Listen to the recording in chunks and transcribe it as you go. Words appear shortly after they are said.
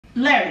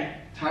Larry.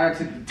 Tyra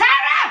took the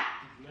Tyra!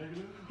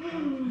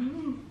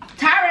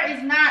 Tyra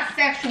is not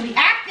sexually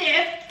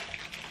active,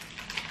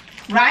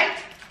 right?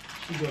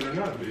 She better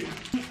not be.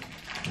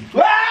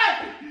 What?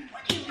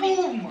 What do you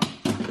mean?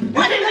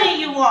 What do you mean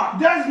you are?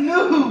 That's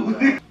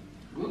new.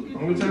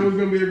 Only time it's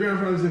gonna be a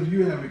grandfather is if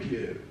you have a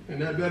kid,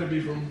 and that better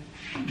be from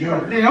your.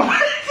 Damn,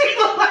 she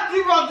look like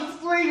she about to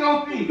swing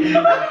on me.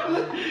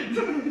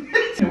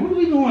 What are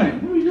we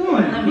doing? What are we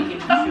doing? Let me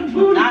get my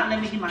shoe. Not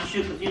let me get my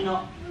shoe, because you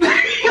know.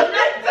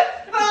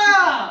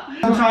 Stop!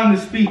 I'm trying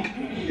to speak.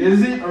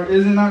 Is it or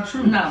is it not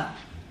true? No.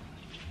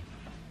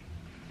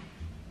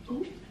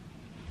 True.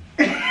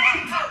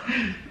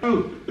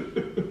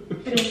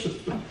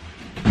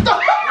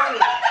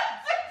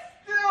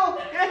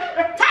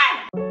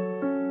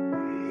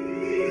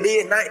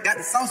 Midnight got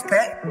the sauce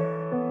pack.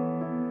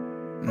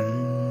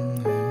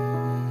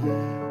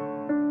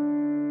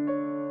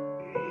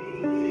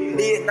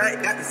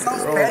 Midnight got the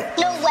sauce pack.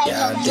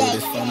 Yeah, I do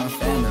this for my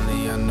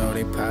family. I know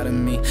they proud of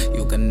me.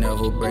 You can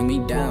never bring me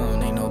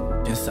down. Ain't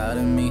no inside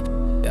of me.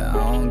 Yeah,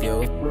 I don't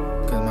give a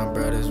cause my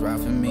brothers ride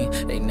for me.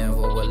 They never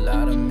would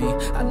lie to me.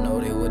 I know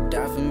they would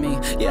die for me.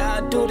 Yeah,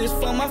 I do this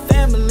for my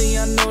family.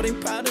 I know they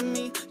proud of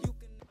me.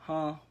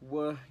 Huh?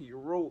 What you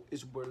wrote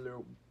is what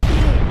little.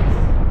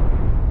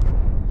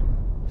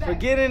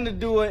 Forgetting to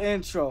do an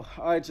intro.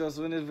 Alright, y'all,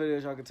 so in this video,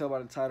 as y'all can tell by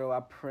the title,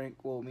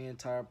 me and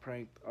Tyra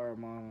pranked our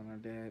mom and our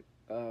dad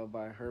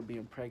by her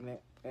being pregnant,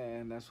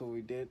 and that's what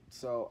we did.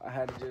 So I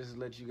had to just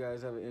let you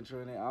guys have an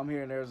intro in it. I'm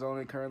here in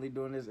Arizona currently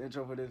doing this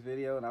intro for this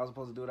video, and I was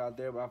supposed to do it out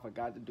there, but I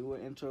forgot to do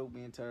an intro.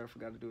 Me and Tyra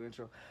forgot to do an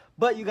intro.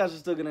 But you guys are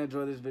still gonna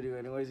enjoy this video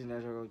anyways, and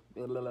as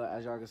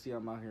y'all can see,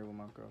 I'm out here with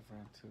my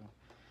girlfriend too.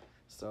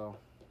 So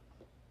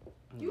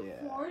You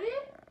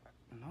farted?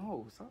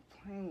 No, stop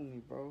playing with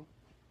me, bro.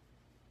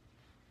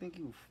 Think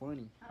you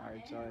funny.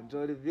 Alright, y'all,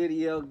 enjoy the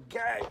video.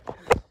 Gang!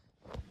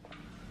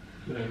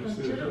 Yeah, we're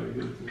still trying to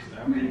get this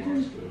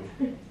afterwards still.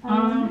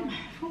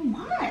 For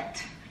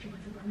what?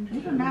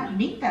 You do not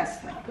need that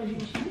stuff. I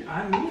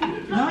need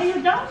it. No,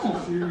 you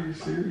don't. Series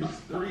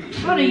 3.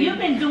 Brother, you've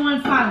been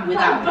doing fine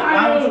without it.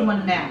 Why would you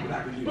want it now? But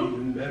I can do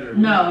even better.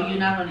 No, you're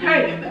not going to do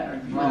even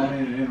better. Oh,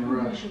 in a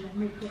rush.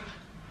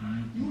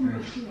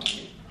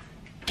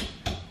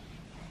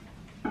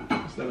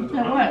 Instead of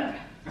Now what?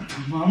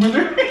 Mama,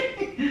 Larry,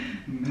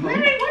 what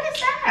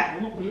is that?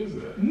 What is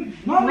that?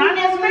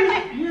 Ronnie is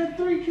pregnant? You had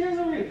 3 kids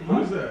already.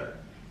 What is that?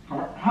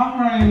 How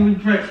are you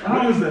pregnant?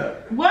 What is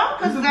that? Well,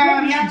 because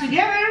y'all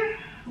together,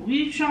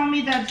 you showed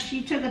me that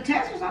she took a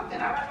test or something.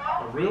 I don't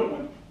know. A real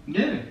one?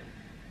 Yeah.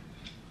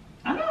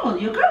 I know,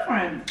 your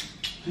girlfriend.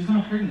 She's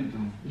not pregnant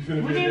though. You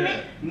finna What be do you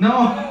that? mean?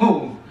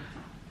 No.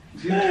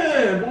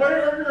 Yeah, boy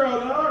or girl,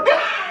 dog.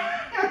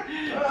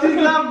 She's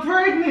not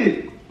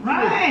pregnant.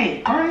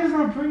 Right. Arya's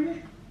not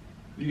pregnant.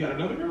 You got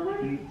another girl,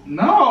 right?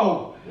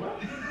 No.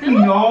 What?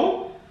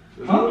 No.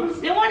 Huh?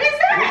 Then what is What's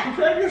that?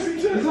 the pregnancy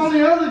test? There's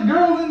only other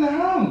girl in the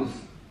house.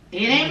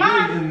 It ain't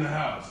mine. In the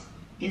house.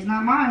 It's not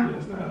Yeah, mine.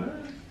 it's not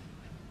her.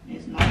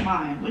 It's not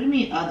mine. What do you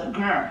mean other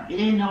girl? It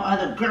ain't no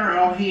other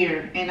girl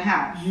here in the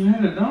house. You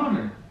had a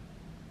daughter.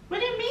 What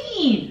do you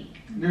mean?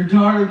 Your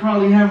daughter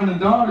probably having a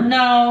daughter.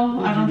 No,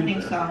 I Where'd don't you think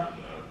get so. that?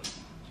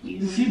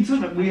 She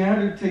took. We had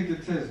her take the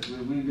test.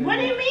 But we didn't. What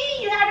do you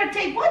mean? You had to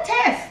take what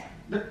test?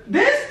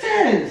 This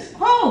test.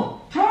 Who?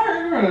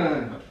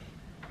 Tyra.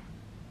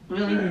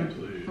 Really? Man,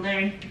 please.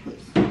 Larry,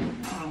 please. I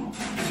don't want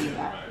to do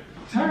that.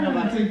 Tyra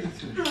Nobody. take the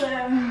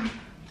test.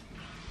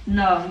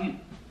 No, you.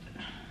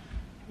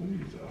 What are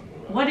you talking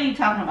about? What are you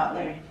talking about,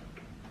 Larry?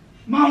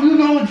 Mom, you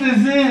know what this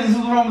is. This is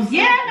what I'm saying.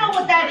 Yeah, I know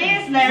what that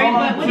is, Larry. So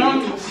But what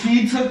do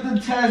you? she took the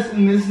test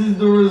and this is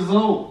the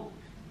result.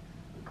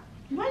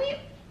 What do you?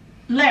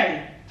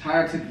 Larry.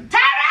 Tyra took the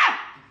Tyra!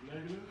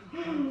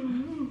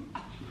 Negative?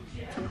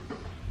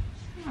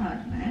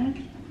 God,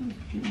 man.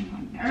 You're getting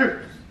my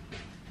nerves.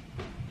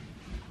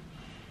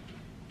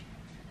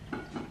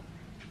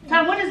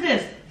 Tyra, what is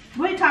this?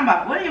 What are you talking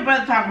about? What are your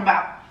brother talking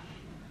about?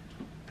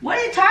 What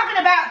are you talking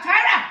about,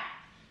 Tyra?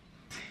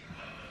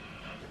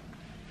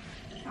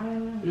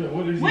 Yeah,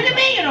 what is What do you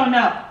mean you don't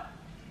know?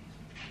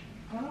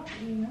 I don't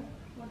even know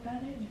what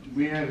that is.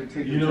 We had to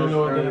take the You test. don't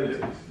know what that earlier.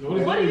 is.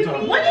 What What do you you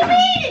talking mean? about? What do you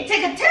mean?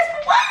 Take a test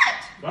for what?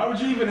 Why would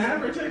you even have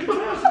her take a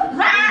test?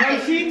 Right.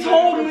 But she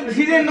told me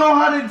she didn't know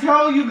how to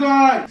tell you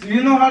guys. She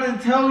didn't know how to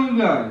tell you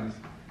guys.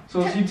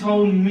 So she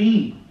told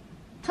me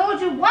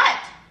Told you what?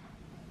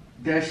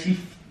 that she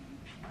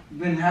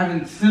been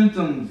having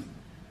symptoms,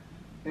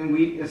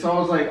 and so I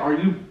was like, "Are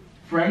you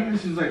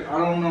pregnant?" She's like, "I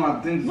don't know. I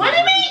think." So. What do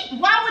you mean?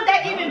 Why would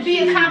that even be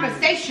a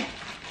conversation?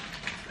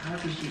 How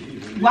could she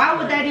even? Why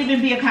would that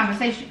even be a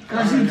conversation?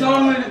 Cause she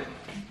told me. That,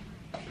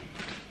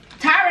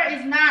 Tyra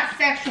is not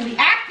sexually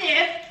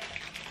active,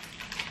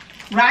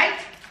 right?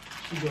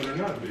 She better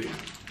not be.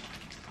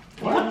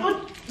 What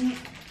what?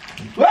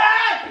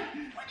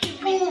 do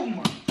you mean?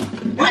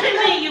 What do you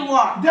mean you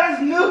are?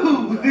 That's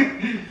new.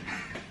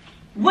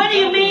 What do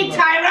you mean,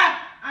 Tyra?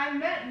 I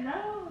meant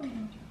no.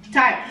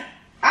 Tyra,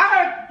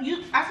 I heard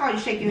you. I saw you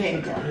shake your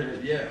head.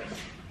 Yes.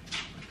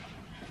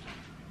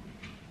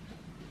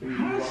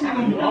 How's she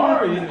gonna You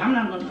are, yeah. I'm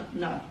not gonna,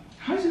 no.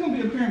 How's she gonna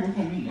be a parent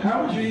before me?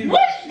 How would you even?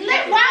 What?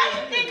 Why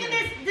are you thinking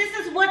this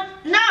is what?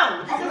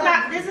 No,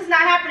 this is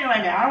not happening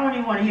right now. I don't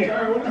even want to hear it.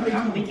 Sorry, what I'm are you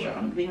gonna talking be here. I'm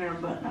gonna be here,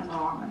 but that's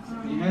all I'm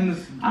gonna say. You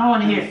Henderson. I don't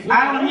want to hear it.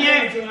 I don't want to hear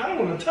it. I don't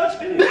want to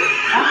touch anything.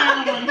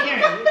 I don't want to hear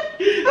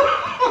it. I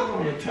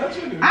don't want to touch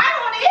anything. I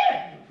don't want to hear it.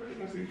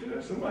 Pregnancy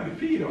test. Somebody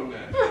peed on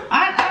that.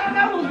 I don't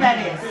know who that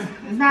is.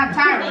 It's not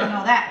Tyra. You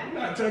know that. I'm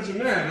not touching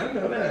that. I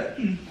know that.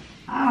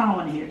 I don't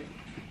want to hear it.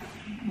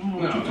 I don't know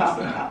what No, you're that's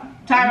talking not. about.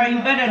 Tyra, you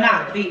better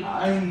not be.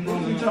 I ain't What are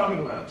you gonna. talking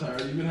about,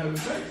 Tyra? You been having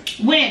sex?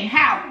 When?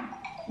 How?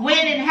 When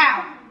and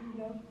how?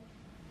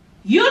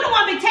 You the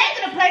one be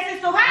taking the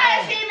places, so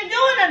how is she even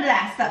doing none of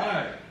that stuff? All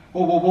right.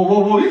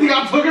 Whoa. You think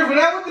I took her for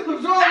that? What the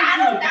fuck's wrong with you? I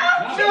don't know.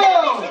 She No.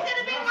 could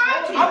have been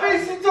lying to you. I mean,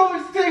 she told me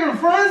to take her to a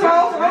friend's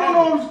house. I don't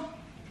know.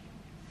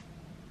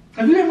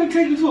 Have you ever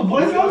taken to a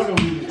boy's Where y'all house?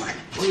 gonna be?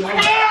 Where y'all-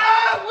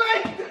 Ah,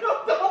 wait!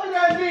 Don't look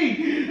at me.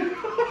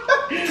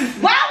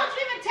 Why would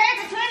you even take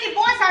her to any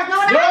boy's house? No,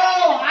 No,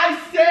 I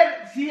said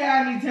she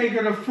had me take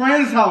her to a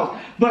friend's house,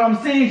 but I'm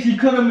saying she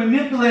could have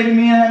manipulated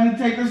me and had me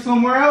take her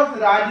somewhere else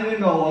that I didn't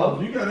know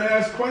of. You gotta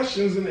ask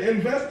questions and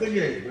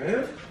investigate,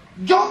 man.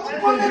 Don't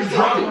Just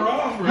drop her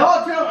off, right?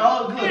 Y'all tell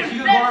oh good, she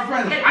could go to her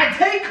friends. I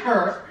take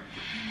her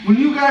when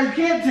you guys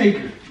can't take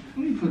her.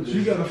 Let me put this.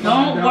 You gotta find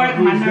Don't out work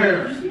my who's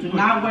nerves. there. Do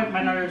not work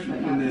my nerves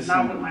right now. Put Do this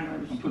not in. work my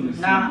nerves. I'm putting Do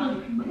this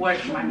not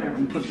work my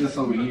nerves. Put this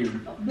over here.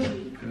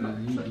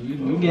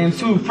 You getting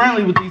too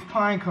friendly with these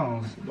pine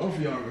cones. Both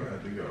of y'all gonna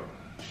have to go.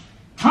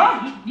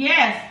 Huh?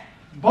 Yes.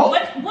 Both?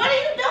 What are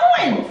you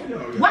Both of y'all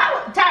doing? got Why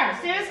would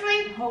Tyra,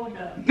 seriously? Hold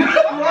up. What you mean,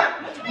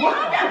 hold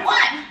up?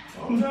 What?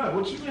 Oh no,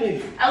 what you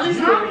mean? At least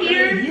You I'm okay?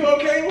 here. You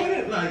okay with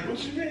it? Like,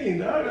 what you mean,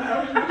 dog?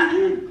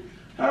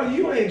 How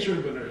you ain't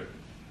tripping her?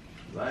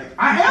 Like,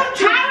 I am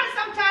trying. Tyra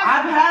sometimes.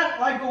 I've had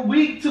like a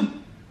week to.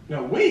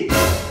 no, wait.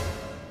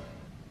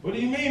 What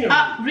do you mean?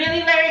 Really,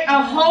 Larry?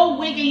 A whole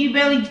week and you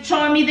barely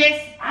showing me this?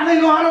 I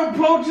didn't know how to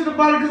approach it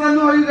about it because I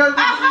know how you guys. A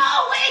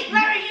whole week,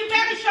 Larry, you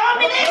barely showing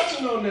me I'm this?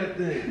 touching on that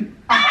thing.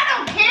 I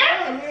don't care.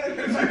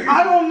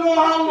 I don't know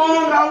how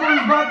long I was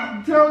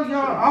about to tell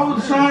y'all. I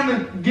was trying to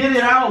get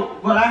it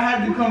out, but I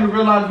had to come to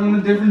realize we're in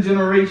a different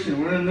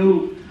generation. We're in a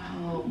new.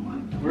 Oh my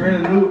God. We're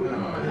in a new.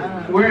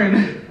 We're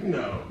in.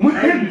 No. We're-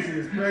 Pregnancy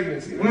is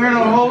pregnancy. We're in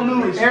a whole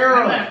new I don't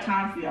era. have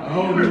time for y'all. A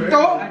whole new era.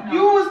 Don't.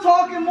 You was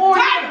talking more.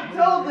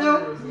 Tell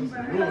them.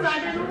 Because I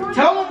didn't want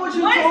Tell them what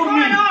you What's told me.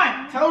 going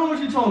on? Tell them what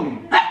you told me.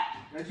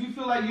 That you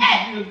feel like you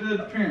can be a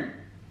good parent.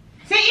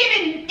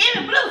 See,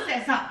 even Blue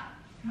said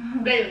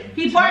something. Baby.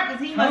 He barked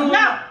because he must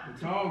know.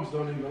 The dogs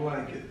don't even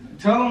like it.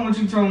 Tell them what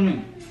you told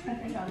me. I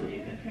think I'll be a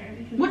good parent.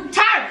 because- What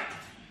Tyra?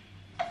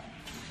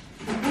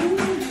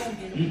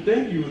 You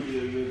think you would be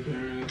a good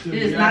parent until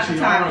It is you not the actually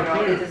time, are a girl.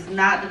 It parent. is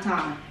not the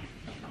time.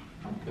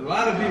 A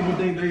lot of people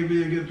think they'd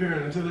be a good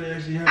parent until they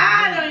actually have.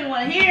 I don't even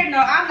want to hear. No,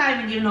 I'm not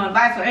even giving no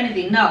advice or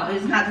anything. No,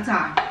 it's not the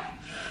time.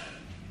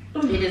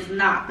 It is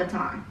not the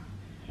time.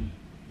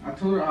 I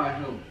told her I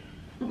help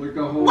with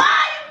the whole.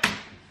 Why?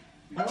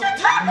 What you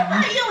talking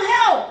about? You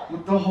help.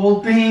 With the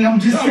whole thing. I'm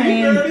just No, you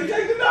saying. already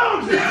take the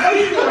dogs out. How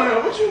you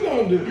going? What you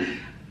gonna do?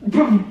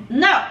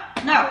 No,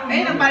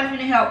 ain't nobody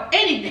finna help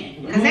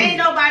anything. Because ain't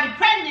nobody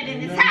pregnant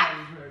in this house.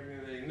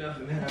 Ain't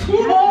nothing 2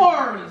 happening.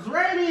 more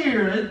right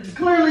here. It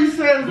clearly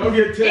says. Go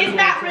get 10 It's more.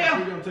 not tests.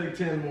 real. We're gonna take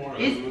 10 more.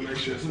 It's- We'll make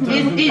sure. It's,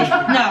 Sometimes we it's,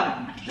 take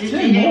no.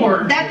 10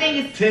 more. That thing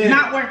is 10,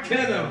 not working.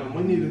 10 of them.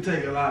 We need to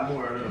take a lot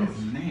more of That's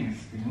those.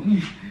 nasty.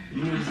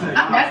 You need to take.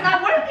 That's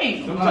not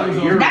working. Sometimes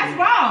You're- That's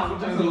wrong.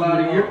 Sometimes That's a lot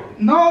of wrong. your.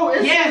 No,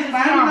 it's Yes, it's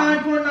wrong.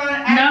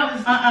 99.9. No,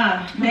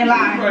 they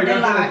lie. Right, They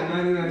that's lie.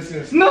 99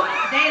 cents. No.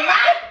 They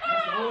lie.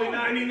 Only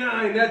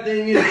 99. That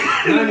thing is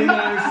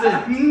 99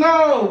 cents.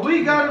 No,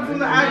 we got it from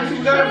the actual.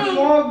 We got it from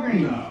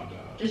Walgreens. No,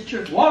 It's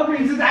true.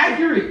 Walgreens is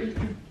accurate.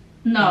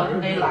 No,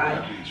 they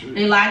lie.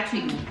 They lie to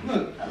you.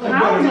 Look, I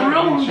was in the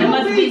room. It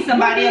must be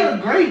somebody else.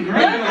 Great Look,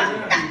 grandma.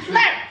 Larry, I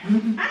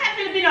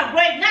happen to be no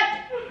great nothing.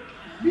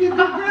 Be a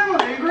good grandma, a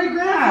great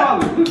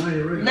grandfather. I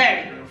ain't ready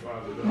Larry. to be a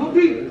grandfather, though. Whoop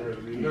beat. I ain't ready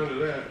to be none of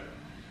that.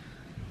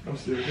 I'm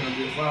still trying to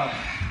be a father.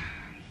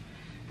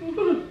 I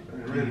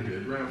ain't ready to be a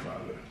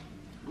grandfather.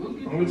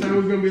 Only time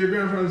it's gonna be a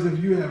grandfather is if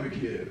you have a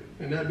kid,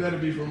 and that better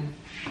be from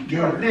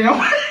your. Damn,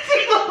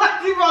 she look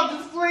like she about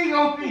to swing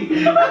on me. She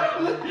look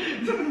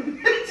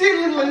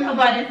like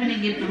Nobody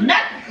finna get through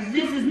nothing. 'Cause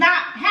this is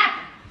not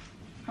happening.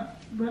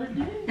 But it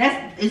did.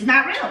 It's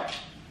not real.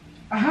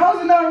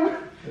 how's it not?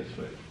 That's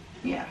fake.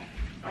 Yeah.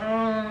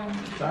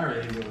 Sorry,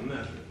 ain't doing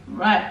nothing.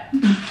 Right.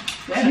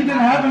 She been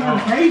having her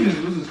cravings.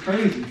 This is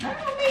crazy.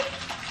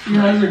 She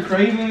has her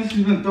cravings.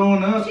 She's been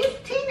throwing up. She's a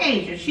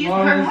teenager. She's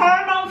Well, her it's-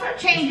 hormones are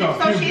changing,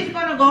 so she's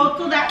gonna go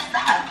through that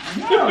stuff.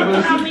 Yeah, but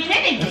I don't she- mean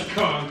anything. That's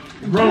called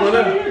growing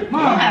up.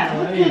 Mom, Yeah.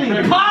 look at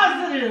it.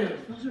 Positive.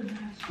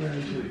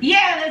 Seriously.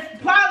 Yeah, that's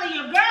probably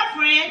your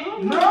girlfriend.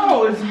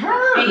 No, it's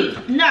her. Hey,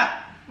 no,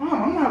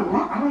 Mom, I'm not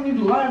lying. I don't need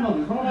to lie about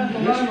this. I don't have to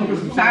lie about this.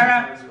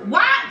 Tyra.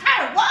 Why,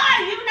 Tyra? Why?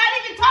 You're not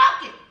even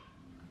talking.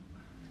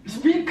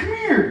 Speak, come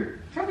here.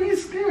 Stop being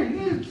scared. You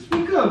need to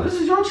speak up. This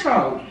is your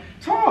child.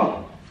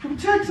 Talk.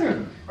 Protect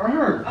her or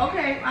her.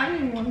 Okay, I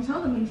didn't want to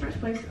tell them in the first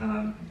place. You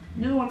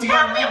don't want to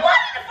Tell me what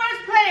in the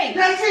first place?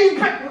 That's it.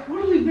 What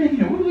have we been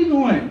here? What are we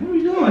doing? What are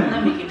we doing?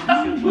 Let me get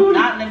my shoe. Do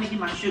not let me get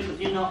my shoe, because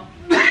you know.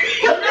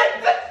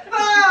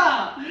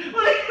 Stop!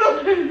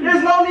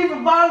 There's no need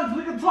for violence.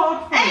 We can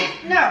talk first.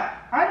 Hey, no,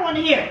 I don't want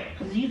to hear it,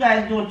 because you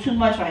guys doing too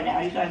much right now.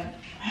 You guys.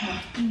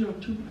 You know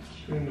too much.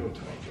 Ain't no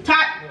talking.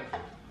 Ty,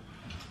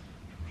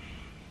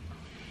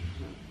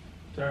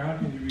 Sorry, how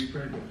can you be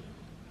pregnant?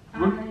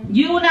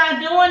 you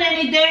not doing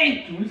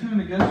anything. Can we turn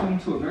the guest room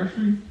to a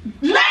nursery?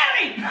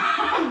 Larry!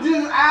 I'm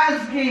just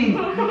asking.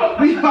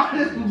 We might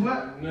as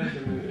well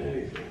Nothing in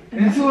anything.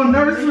 into a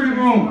nursery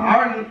room.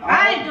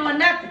 I ain't doing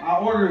nothing. I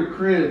ordered a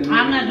crib.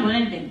 I'm not doing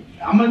anything.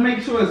 I'm gonna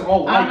make sure it's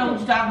all white. I don't know what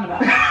you're talking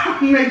about. I'm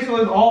gonna make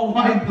sure it's all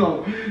white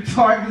though,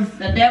 so I can.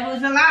 The devil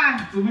is a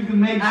lie. So we can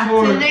make Not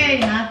sure. today,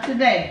 not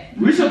today.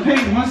 We should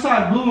paint one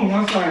side blue and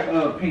one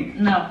side pink.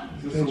 No.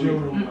 Just in your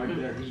room like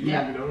that, because you're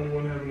gonna be the only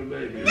one having a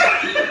baby.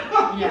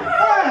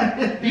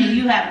 Yeah. Then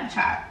you have a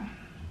child.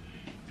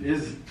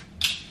 Is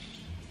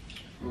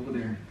over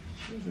there.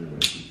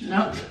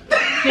 No.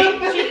 See,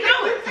 she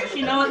threw it, so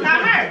she knows it's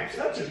not her.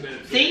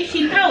 See,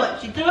 she threw it.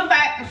 She threw it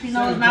back, and she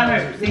knows it's not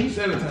her. See?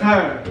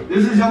 Tyra,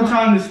 this is your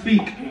time to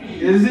speak.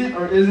 Is it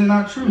or is it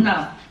not true?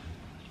 No.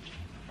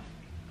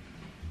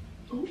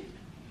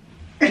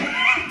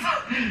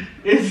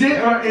 Is it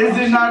or is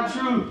it not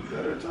true?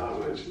 At her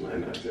time, she might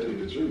not tell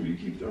you the truth. You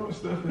keep throwing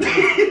stuff in.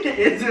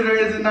 Is it or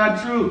is it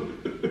not true?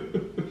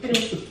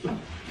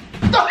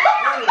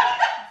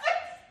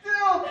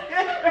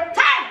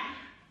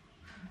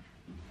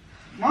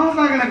 Mom's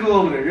not gonna go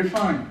over there. You're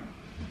fine.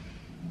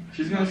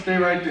 She's gonna stay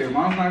right there.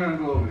 Mom's not gonna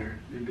go over there.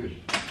 You're good.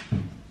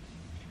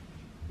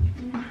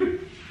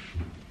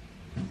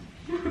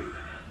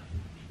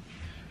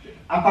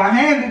 If I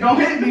hand it, don't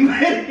hit me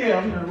with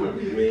it. What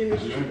do you mean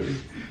it's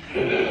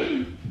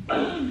true?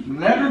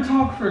 Let her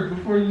talk first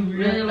before you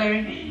Really, react.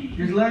 Larry?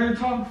 Just let her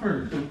talk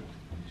first.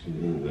 She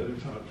didn't let her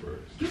talk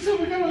first. You said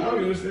we're I gonna. don't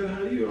understand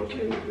how you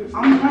okay with this.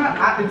 I'm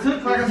not. It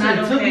took, like I said,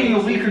 it took me a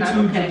week or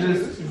two to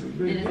just. This is a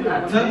big It is deal.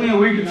 not It took me a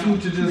week or two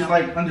to just No.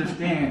 like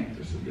understand.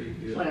 This is a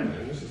big deal, Whatever.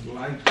 man. This is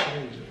life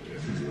changing.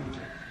 This is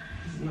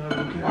not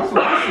okay. That's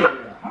what I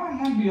said. How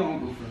am I be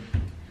uncle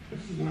for?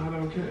 This is not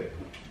okay.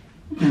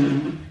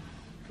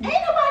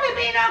 Ain't nobody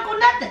being uncle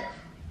nothing.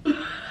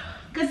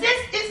 Cause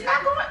it's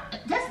not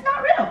going. That's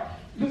not real.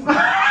 It's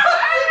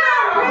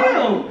not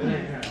real. It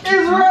ain't happening.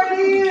 It's right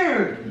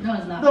here. No,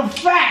 it's not. The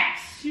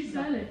facts She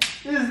said it.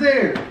 is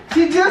there.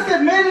 She just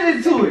admitted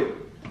it to it.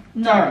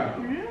 No.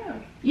 Yeah.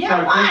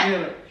 Yeah,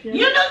 what? She You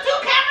knew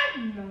too,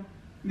 Cameron?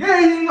 No. Yeah,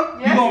 you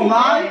gonna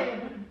lie?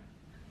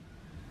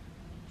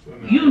 So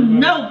now You everybody-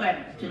 know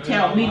better to now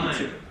tell y'all me the lying.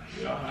 truth.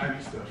 Y'all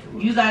hiding stuff from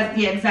us. You guys,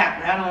 yeah,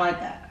 exactly. I don't like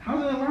that.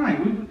 How's that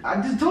lying? I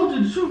just told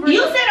you the truth. Right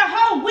You now. said a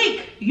whole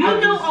week. You I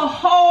knew just- a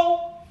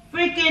whole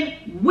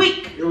freaking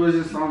week. It was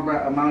just some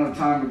amount of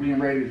time of being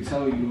ready to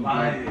tell you.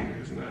 Lying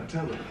is not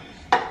telling us.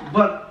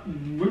 But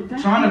we're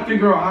trying to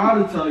figure out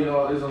how to tell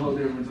y'all is a whole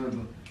different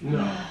thing. No,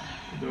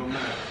 it don't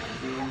matter.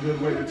 There's no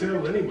good way to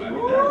tell anybody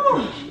Ooh. that.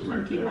 I'm trying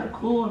Right to keep my there.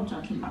 cool. I'm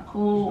trying to keep my No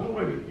cool.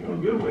 way to, no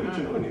good way to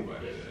tell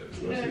anybody that.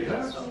 It's no see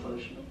That's us. so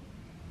emotional.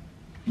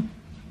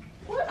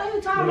 What are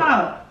you talking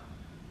about?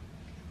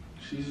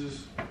 She's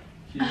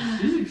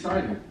she's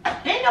excited.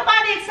 Ain't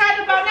nobody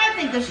excited about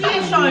nothing because she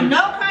ain't showing no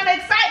kind of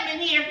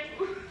excitement here.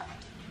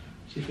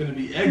 She's gonna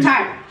be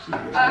Tired. extra.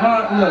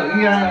 Look,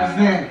 you gotta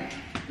understand.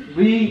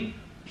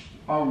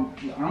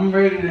 I'm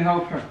ready to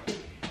help her.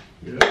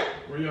 Yeah.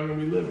 Where y'all gonna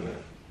be living at?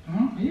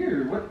 Huh?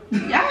 Here, what?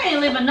 Y'all ain't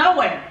living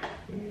nowhere.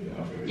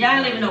 Y'all Y'all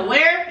ain't living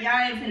nowhere. Y'all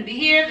ain't finna be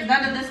here because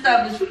none of this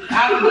stuff is.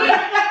 I don't believe it.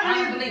 I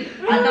don't believe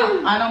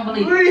it. I don't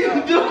believe What are it.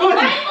 you doing? Where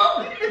are you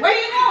moving? Where are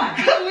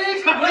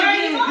you going? Where are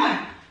you going?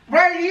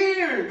 Right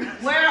here.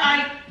 Where are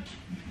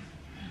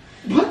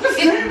you? Put the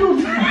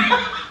sandals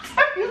down.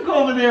 You go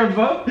over there,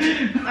 bro.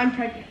 I'm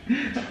pregnant.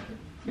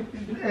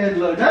 And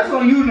look, that's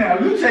on you now.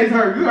 You chase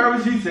her. You heard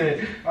what she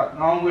said.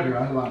 I'm with her.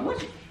 I lied.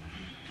 What?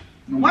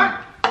 I'm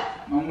What?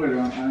 I'm with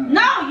her.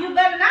 No, you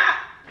better not.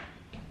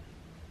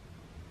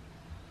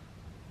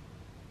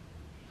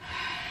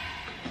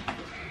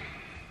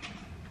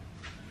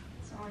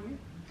 It's all you.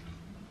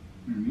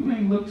 You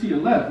ain't look to your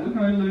left. Look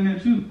how he's looking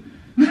at you.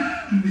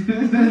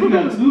 You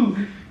got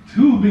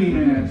two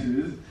beaming at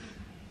you.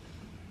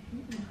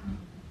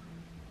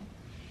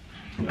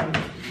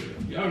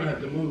 Y'all gonna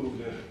have to move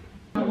then.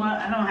 You know what?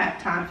 I don't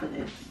have time for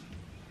this.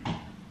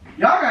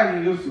 Y'all gotta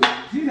get used to it.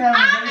 She's having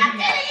I'm a not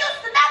baby. getting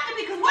used to nothing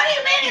because what do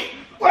you mean it's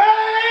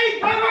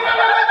Wait! It's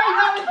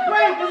a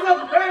prank! It's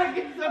a prank!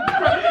 It's a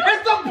prank!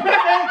 It's a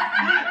prank!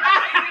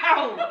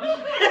 Ow!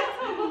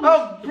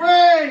 A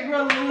prank!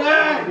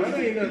 Relax! That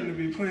ain't nothing to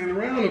be playing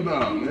around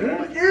about,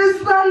 man.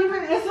 It's not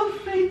even, it's a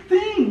fake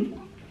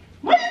thing.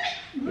 what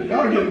do you mean?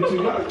 Y'all getting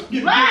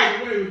getting Right.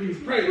 away with these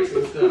pranks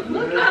and stuff,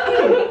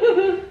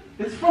 man.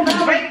 It's from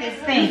Break this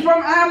It's thing.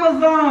 from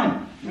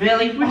Amazon.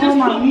 Really? We just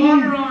my put knees.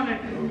 water on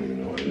it. I don't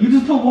even know what it You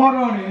just put water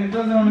on it and it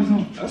does it on its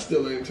own. I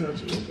still ain't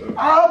touching it though.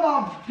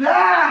 Oh my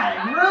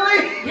back,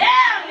 really?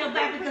 Yeah, on your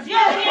back because you're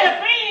over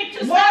here freeing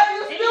too. Why are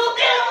you still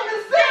on the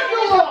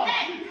sandal on?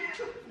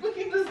 Look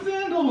at the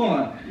sandal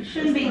on. You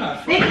shouldn't be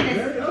thinking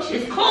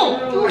it's cool.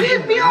 You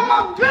hit me on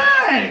my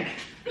back.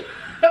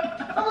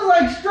 I was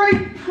like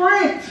straight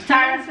print.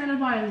 Tired? Send a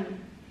button.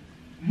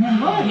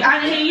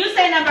 I didn't hear you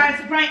say nothing about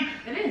it's a prank.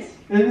 It is.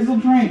 It is a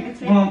prank. It's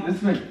fake. Well, it's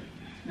fake.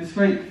 It's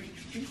fake.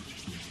 It's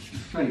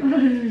fake.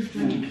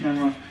 The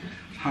camera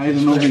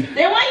hiding over.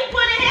 Then why you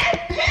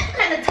putting hand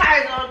kind of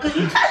tires on? Because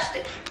you touched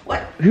it.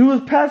 What? He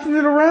was passing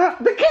it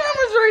around. The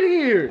camera's right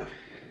here.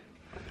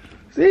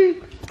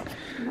 See?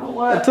 You know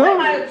what? told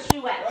Where you. my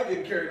shoe at? I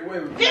get carried away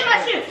with Get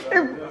my shoe.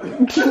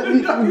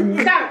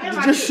 Stop, get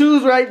my Just shoe.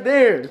 shoes right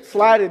there.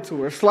 Slide it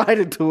to her. Slide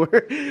it to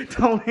her.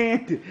 Don't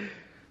hand it.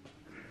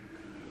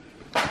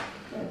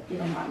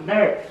 Get on my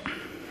nerves.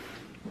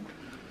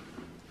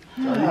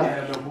 you didn't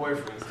have no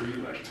boyfriends till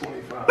you like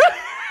 25.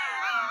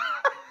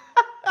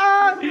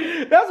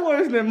 That's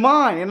worse than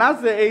mine. And I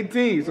said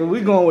 18, so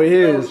we going with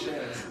his. No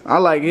chance. I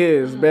like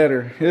his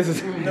better. His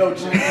is, No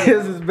chance.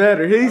 his is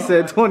better. He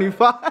said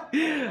 25.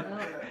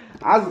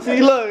 I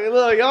see.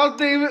 Look. Y'all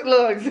think it?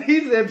 Look.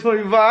 He said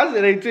 25. I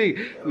said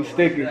 18. We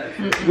sticking.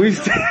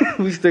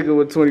 We sticking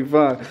with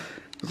 25.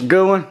 It's a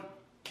good one.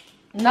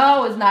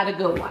 No, it's not a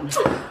good one.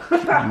 All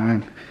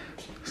right.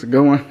 It's a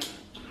good one.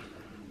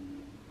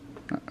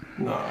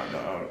 Nah.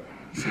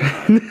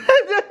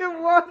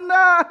 Why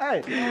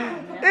not?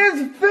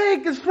 It's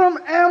fake. It's from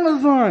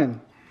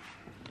Amazon.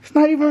 It's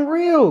not even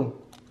real.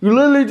 You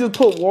literally just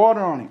put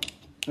water on it,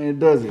 and it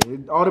does it.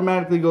 It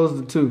automatically goes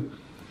to 2.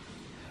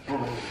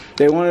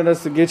 They wanted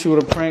us to get you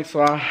with a prank,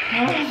 so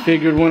I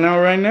figured one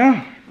out right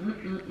now.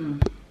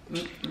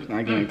 It's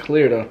not getting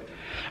clear though.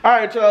 All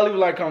right, y'all. Leave a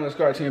like, comment,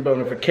 subscribe, turn your bell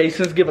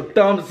notifications. Give a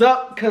thumbs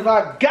up, cause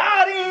I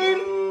got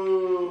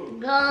him.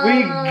 We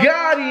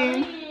got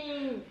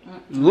him.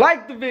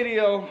 Like the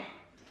video.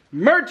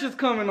 Merch is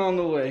coming on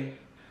the way.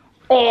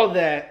 All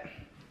that.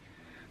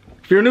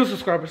 If you're a new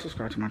subscriber,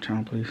 subscribe to my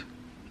channel, please.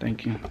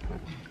 Thank you.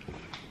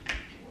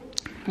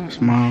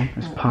 It's mom,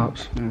 it's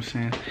pops, you know what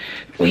I'm saying?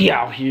 We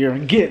out here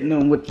getting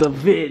them with the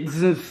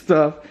vids and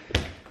stuff.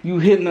 You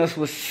hitting us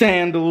with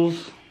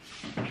sandals.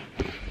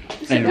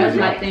 That's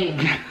my thing.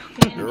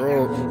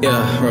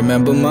 Yeah,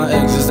 remember my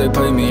exes, they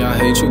play me, I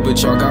hate you,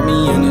 but y'all got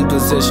me in a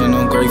position.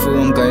 I'm grateful,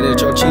 I'm glad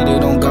that y'all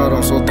cheated on God,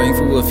 I'm so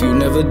thankful. If you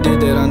never did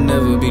that, I'd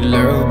never be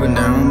loyal. But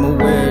now I'm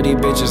aware of these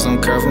bitches,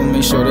 I'm careful,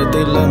 make sure that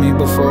they love me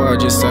before I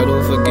just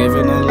settle.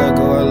 Forgiving, I let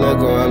go.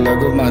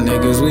 My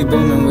niggas, we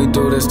booming, we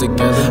do this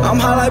together. I'm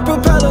high like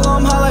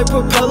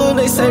propeller,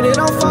 they say that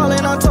I'm falling,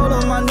 I told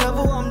them I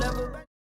never